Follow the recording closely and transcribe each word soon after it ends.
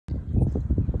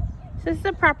So this is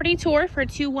a property tour for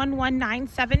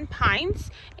 21197 Pines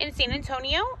in San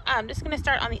Antonio. I'm just going to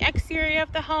start on the exterior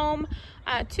of the home.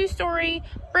 Two-story,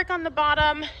 brick on the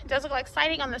bottom. It does look like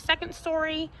siding on the second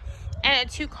story, and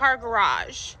a two-car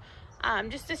garage.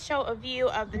 Just to show a view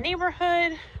of the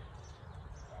neighborhood.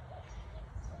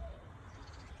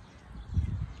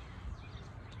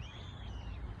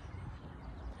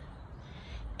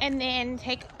 And then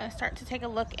start to take a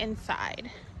look inside.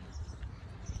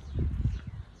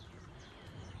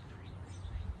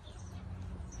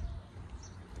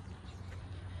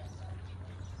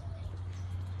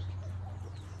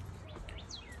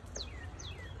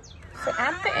 So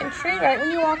at the entry, right when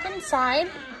you walk inside,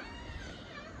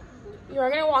 you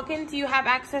are going to walk in. You have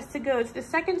access to go to the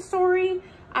second story.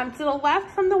 To the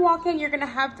left from the walk-in, you're going to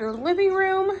have the living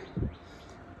room.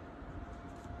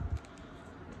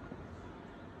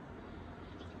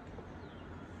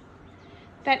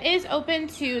 That is open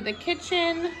to the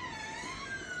kitchen.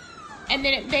 And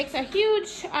then it makes a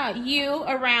huge U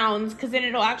around, because then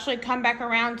it'll actually come back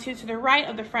around to the right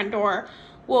of the front door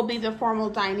will be the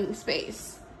formal dining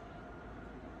space.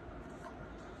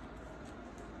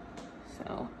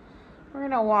 So we're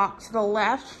gonna walk to the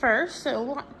left first.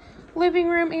 So living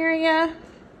room area.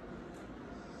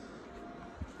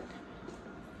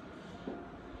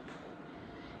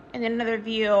 And then another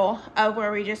view of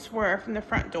where we just were from the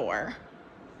front door.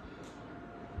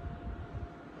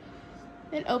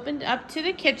 Then opened up to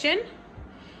the kitchen.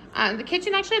 The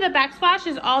kitchen, actually the backsplash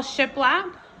is all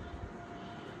shiplap.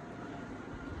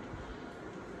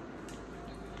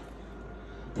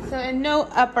 So, and no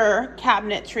upper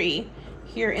cabinetry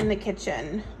here in the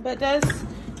kitchen, but it does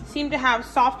seem to have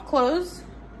soft close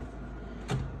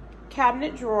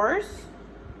cabinet drawers.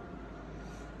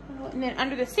 And then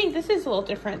under the sink, this is a little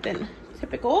different than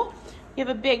typical. You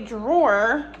have a big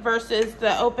drawer versus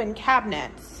the open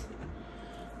cabinets,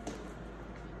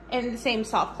 and the same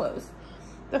soft close.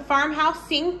 The farmhouse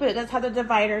sink, but it does have the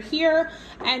divider here,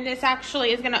 and this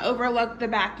actually is going to overlook the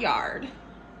backyard.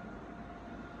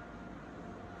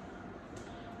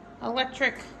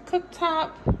 Electric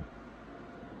cooktop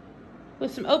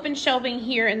with some open shelving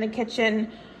here in the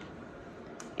kitchen,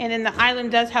 and then the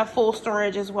island does have full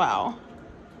storage as well.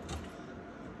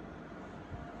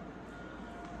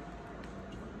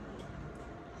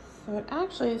 So it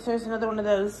actually, there's another one of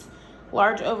those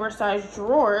large oversized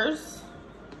drawers.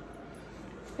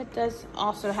 It does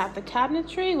also have the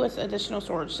cabinetry with additional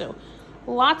storage, so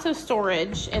lots of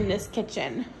storage in this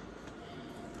kitchen.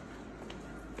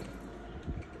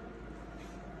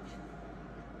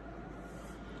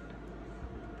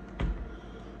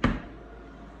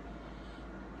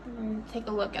 And take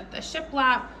a look at the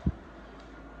shiplap.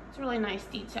 It's a really nice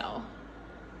detail.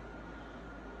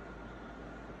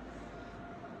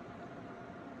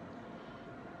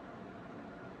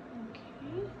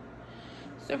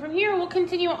 So from here, we'll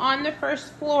continue on the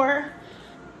first floor.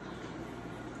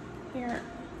 Here,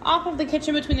 off of the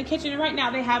kitchen, between the kitchen, and right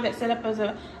now they have it set up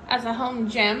as a home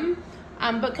gym,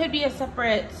 but could be a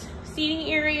separate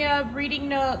seating area, breeding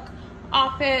nook,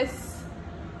 office.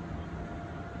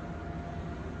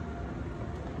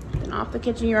 And off the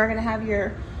kitchen, you are going to have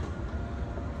your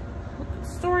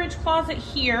storage closet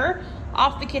here,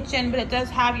 off the kitchen, but it does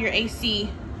have your AC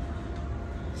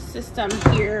system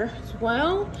here as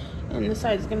well. And this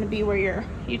side is going to be where your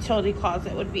utility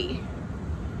closet would be.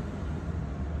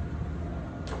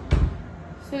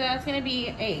 So that's going to be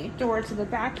a door to the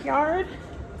backyard,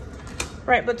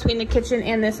 right between the kitchen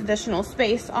and this additional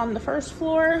space on the first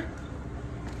floor.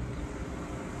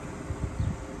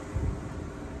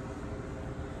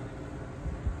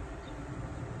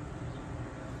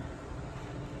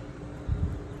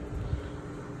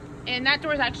 And that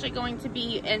door is actually going to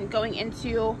be going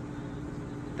into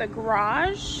the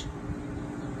garage.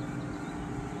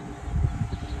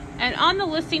 And on the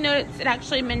listing notes, it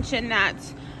actually mentioned that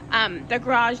the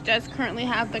garage does currently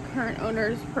have the current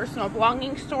owner's personal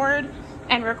belongings stored,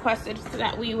 and requested so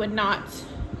that we would not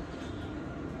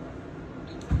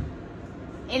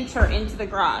enter into the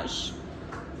garage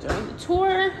during the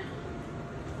tour.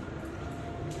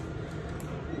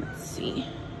 Let's see.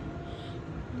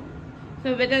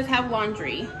 So it does have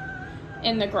laundry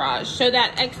in the garage. So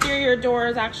that exterior door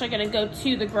is actually going to go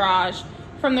to the garage,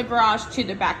 from the garage to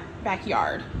the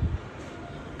backyard.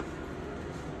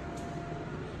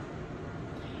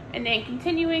 And then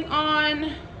continuing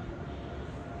on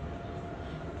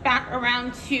back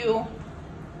around to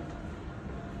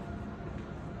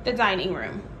the dining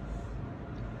room.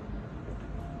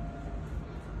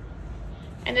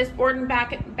 And this board and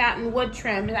batten wood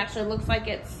trim, it actually looks like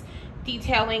it's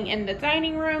detailing in the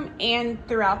dining room and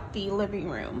throughout the living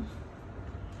room.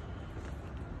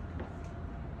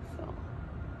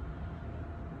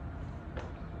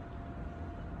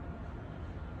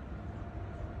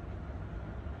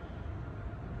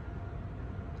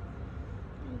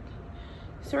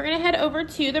 So we're gonna head over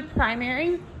to the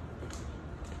primary.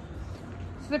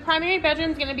 So the primary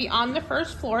bedroom is gonna be on the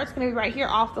first floor. It's gonna be right here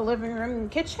off the living room and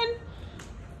kitchen.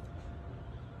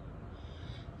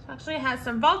 So actually it has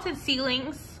some vaulted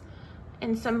ceilings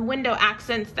and some window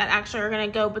accents that actually are gonna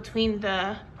go between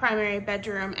the primary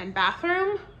bedroom and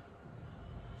bathroom.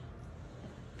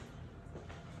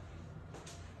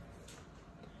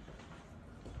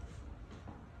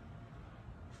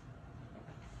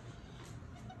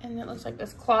 And it looks like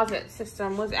this closet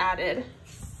system was added.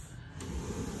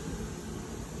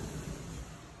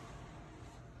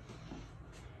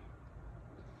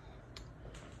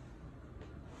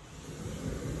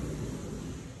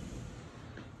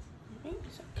 Okay,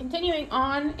 so continuing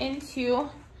on into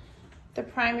the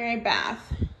primary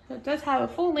bath. So it does have a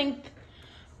full length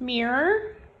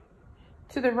mirror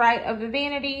to the right of the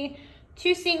vanity,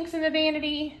 2 sinks in the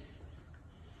vanity,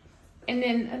 and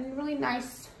then a really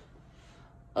nice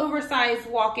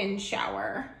oversized walk-in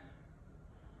shower.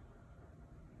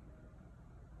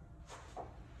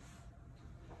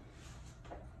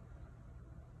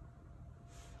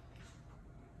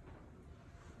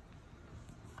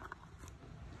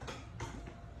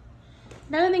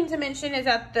 Another thing to mention is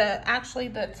that the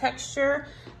texture,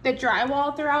 the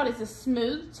drywall throughout is a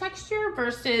smooth texture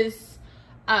versus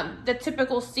the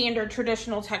typical standard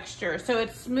traditional texture. So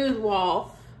it's smooth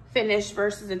wall finish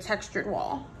versus a textured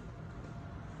wall.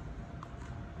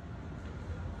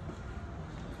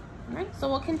 All right, so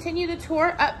we'll continue the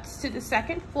tour up to the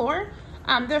second floor.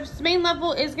 The main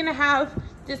level is gonna have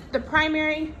just the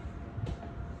primary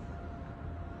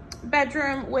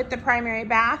bedroom with the primary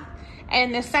bath,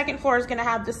 and the second floor is gonna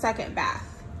have the second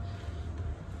bath.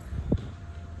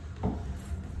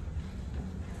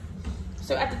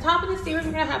 So at the top of the stairs,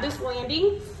 we're gonna have this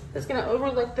landing that's gonna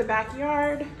overlook the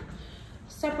backyard,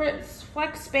 separate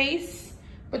flex space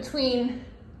between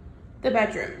the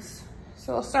bedrooms.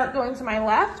 So I'll start going to my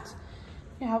left.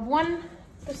 You have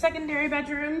the secondary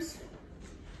bedrooms.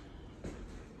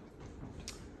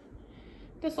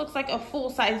 This looks like a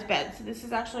full-size bed. So this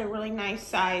is actually a really nice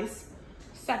size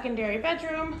secondary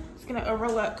bedroom. It's gonna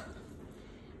overlook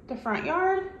the front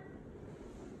yard.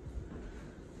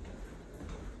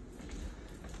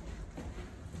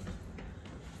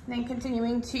 And then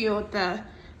continuing to the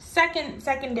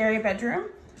secondary bedroom.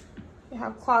 You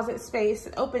have closet space,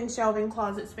 open shelving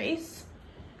closet space.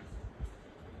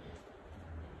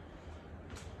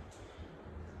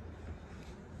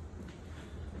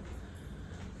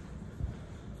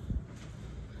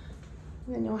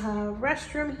 And then you'll have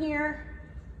restroom here.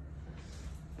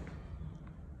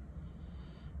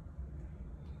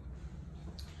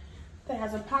 That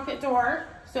has a pocket door.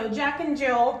 So Jack and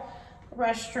Jill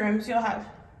restrooms, you'll have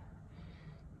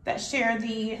that share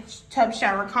the tub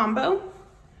shower combo.